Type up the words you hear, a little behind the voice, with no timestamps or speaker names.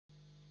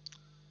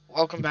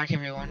Welcome back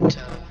everyone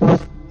to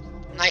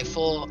night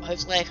 4.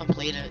 Hopefully I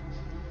complete it.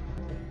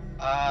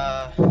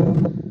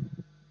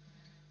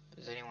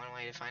 Is there any one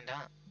way to find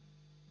out?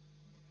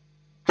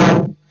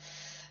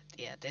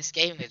 Yeah, this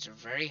game is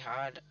very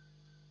hard.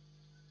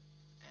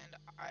 And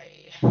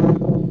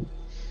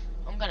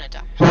I'm gonna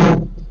die.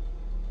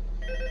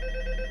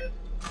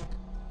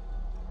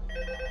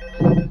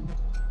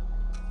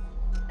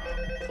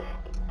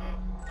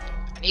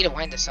 I need to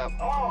wind this up.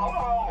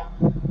 Hello.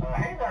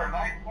 Hey there,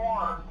 night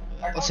 4.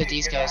 Also,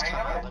 these guys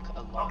kind of look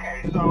alone.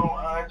 Okay, so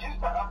just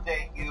to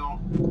update you,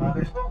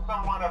 there's been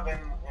somewhat of an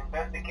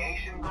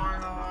investigation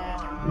going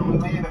on. We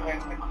may have had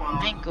to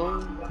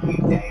close a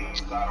few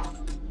days.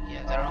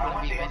 Yeah, they're all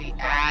gonna be very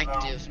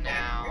active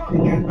now.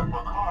 Really just a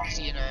precaution.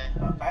 So, you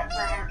know.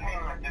 Fazbear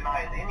Entertainment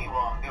denies any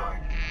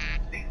wrongdoing.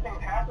 These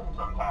things happen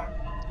sometimes.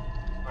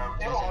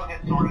 It'll all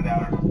get sorted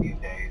out in a few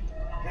days.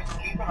 Just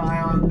keep an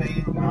eye on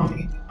things, and I'll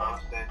keep you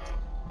posted.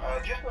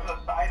 Just as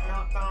a side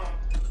note, though,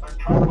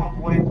 try to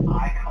avoid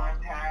eye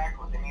contact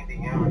with any of the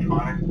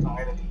animatronics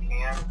inside if you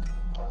can.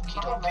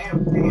 Some may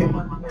have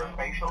tampered with their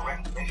facial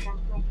recognition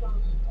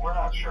systems. We're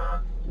not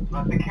sure.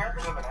 But the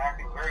characters have been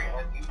acting very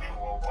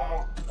unusual,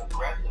 almost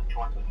aggressive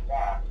towards the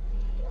staff.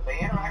 They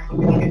interact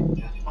with the kids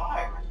just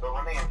fine, but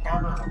when they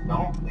encounter an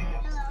adult, they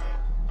just...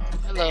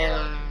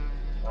 Hello.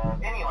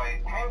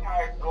 Anyway, hang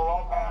tight, it'll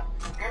all pass.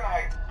 Good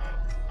night.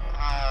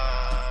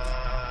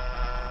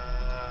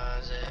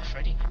 Is it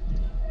Freddy?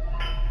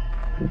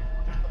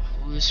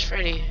 Who's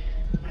Freddy?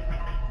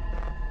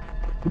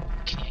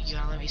 You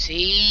gonna let me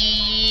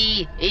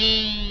see?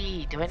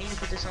 Hey, do I need to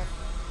put this on?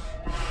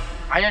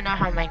 I don't know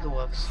how Mango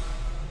works.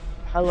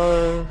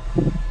 Hello.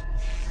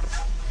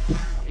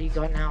 Where you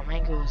going now?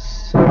 Mango's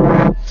still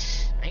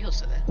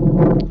there.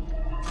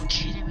 Are you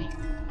kidding me?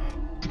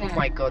 Oh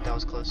my god, that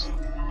was close.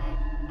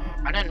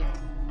 I don't...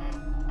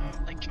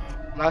 Like,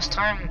 last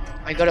time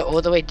I got it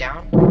all the way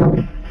down.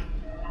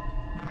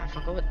 I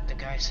forgot what the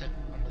guy said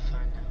on the phone.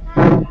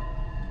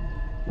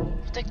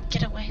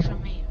 Get away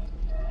from me.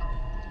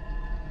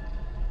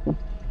 I'm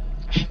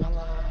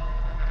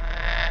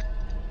alive.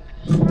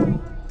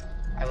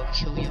 I will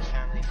kill your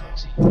family,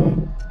 Foxy.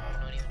 I'm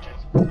not even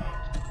joking.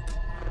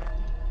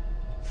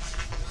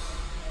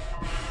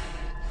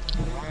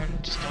 Come on,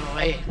 just go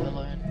away,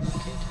 alone,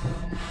 kid.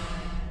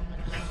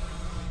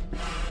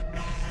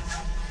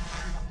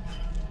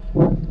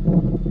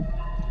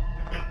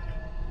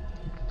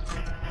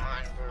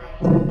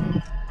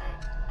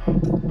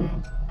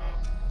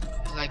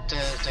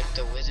 Like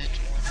the wizard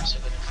ones are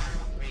gonna come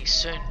really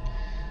soon.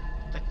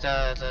 Like the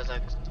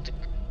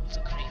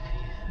creepy.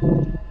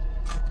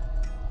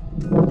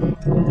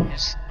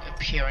 Just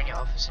appear in your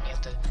office and you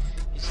have to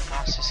use the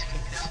mouse to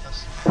click his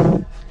face.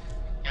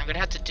 Yeah, I'm gonna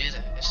have to do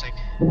that. It's like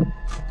you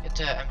have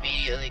to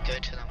immediately go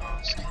to the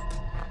mask.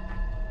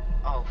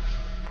 Oh,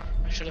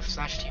 I should have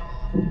flashed you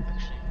more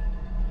actually.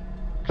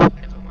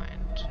 Never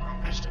mind.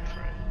 I'm just a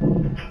pro.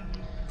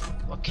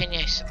 What can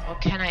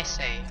I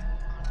say?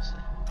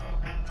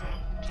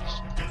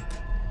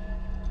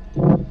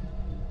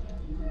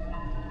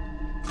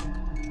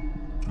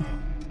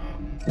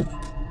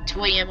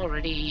 2 AM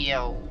already,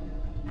 yo.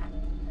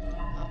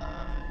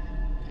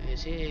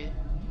 Who's here?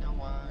 No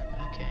one.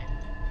 Okay.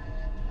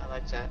 I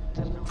like that.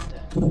 There's no one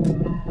there.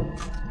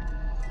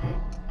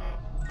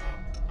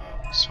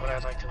 That's what I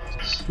like about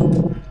this.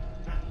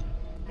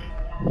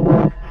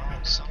 Oh,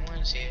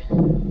 someone's here.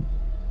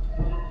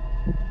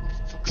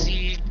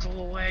 Foxy, go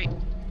away.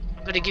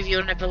 I'm gonna give you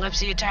an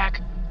epilepsy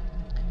attack.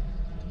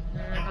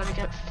 And I'm gonna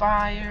get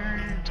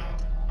fired.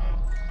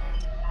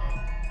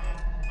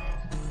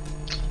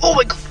 Oh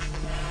my god!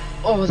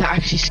 Oh, that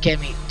actually scared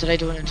me. Did I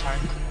do it in time?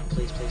 Come on,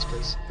 please, please,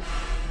 please.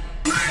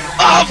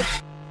 Oh!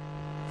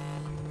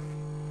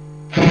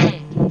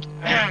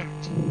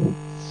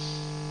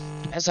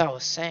 As I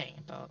was saying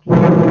about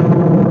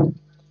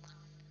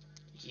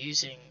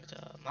using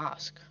the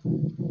mask. I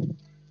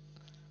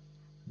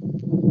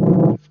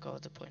forgot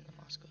what the point of the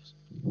mask was.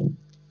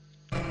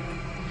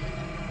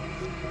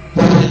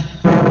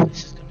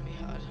 This is gonna be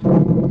hard.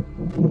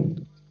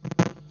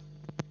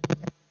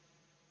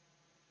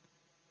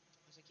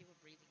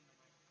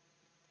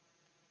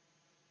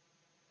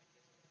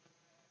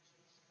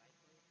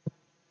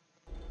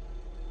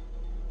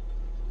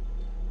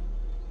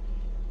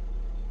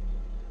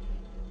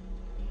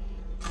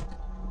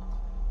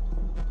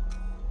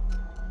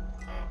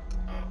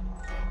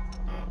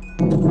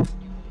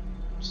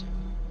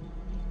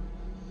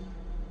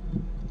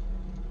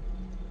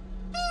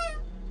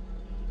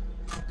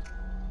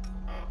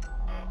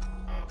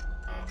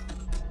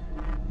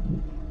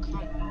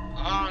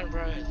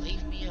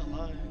 Leave me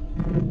alone.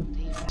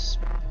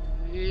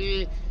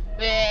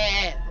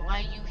 Why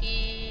are you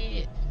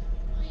here?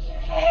 Why are you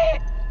here?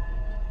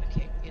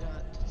 Okay, you know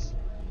what?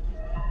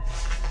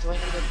 Do I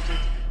need to do?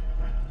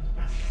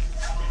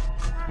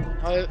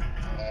 Oh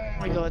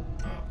my god.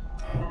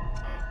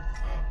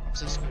 I'm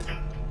so screwed.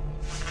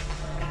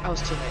 I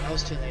was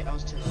too late.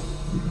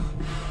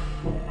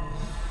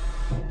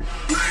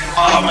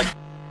 Oh my.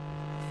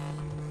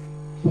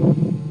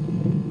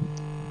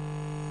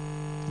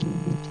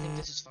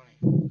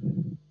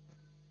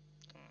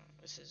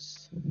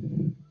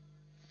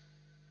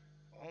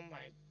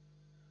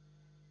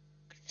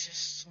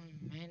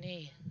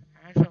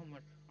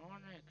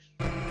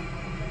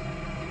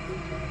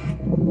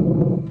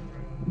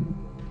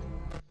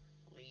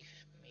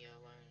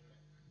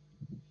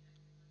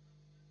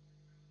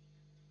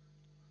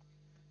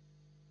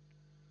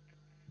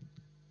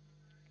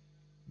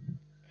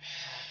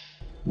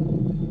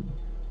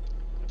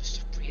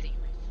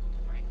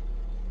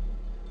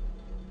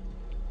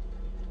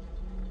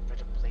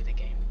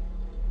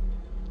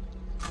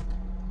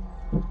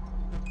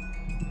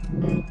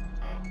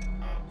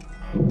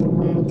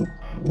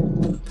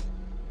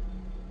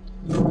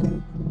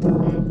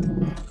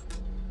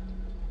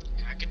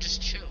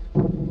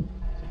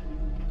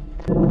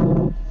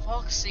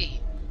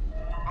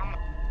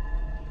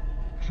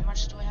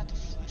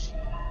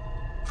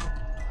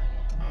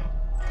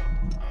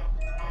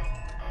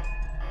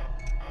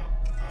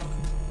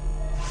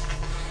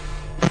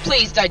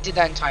 Please, I did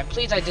that in time.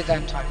 Please, I did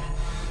that in time.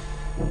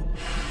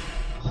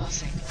 Oh,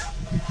 thank God.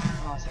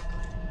 Oh, thank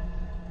God.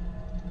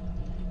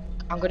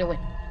 I'm gonna win.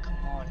 Come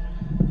on.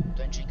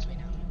 Don't jinx me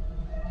now.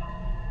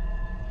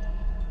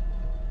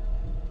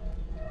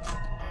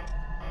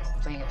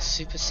 Playing it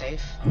super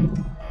safe. I'm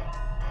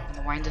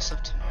gonna wind this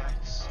up to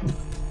max.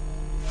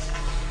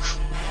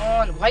 Come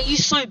on. Why are you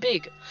so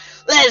big?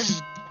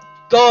 Let's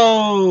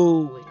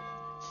go!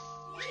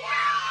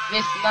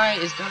 Fifth night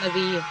is gonna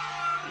be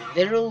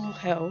literal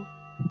hell.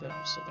 But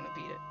I'm still gonna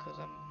beat it. Because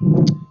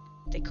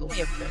they call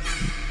me a pro.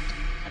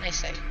 Can I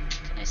say?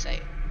 Can I say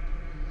it?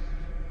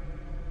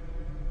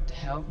 The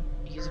hell?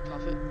 He's a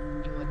puppet?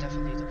 You are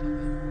definitely the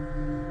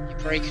puppet. You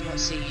probably cannot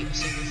see a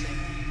single thing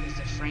because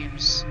the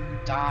frames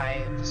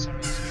die for some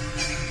reason.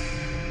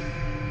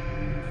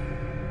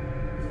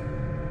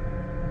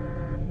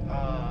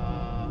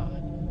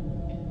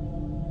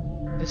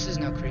 This is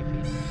now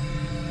creepy.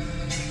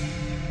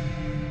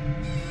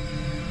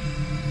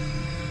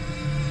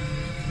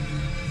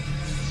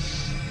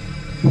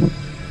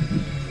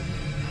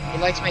 He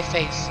likes my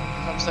face.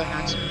 I'm so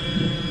handsome.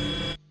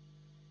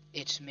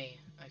 It's me.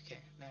 Okay,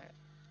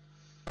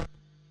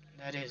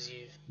 that is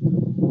you.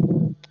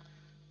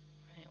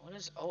 Hey, what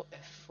does Alt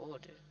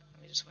F4 do?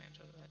 Let me just wait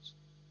until that's.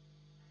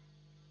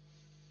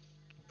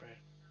 Bro.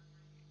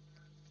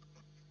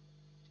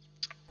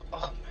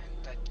 Oh man,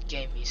 that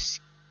gave me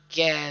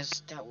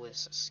scares. That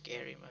was a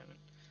scary moment.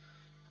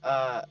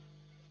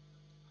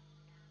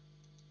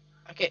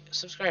 Okay,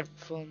 subscribe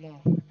for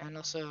more, and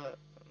also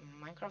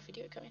Minecraft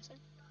video coming soon.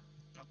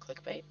 Not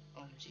clickbait.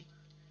 OMG.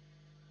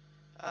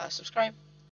 Subscribe.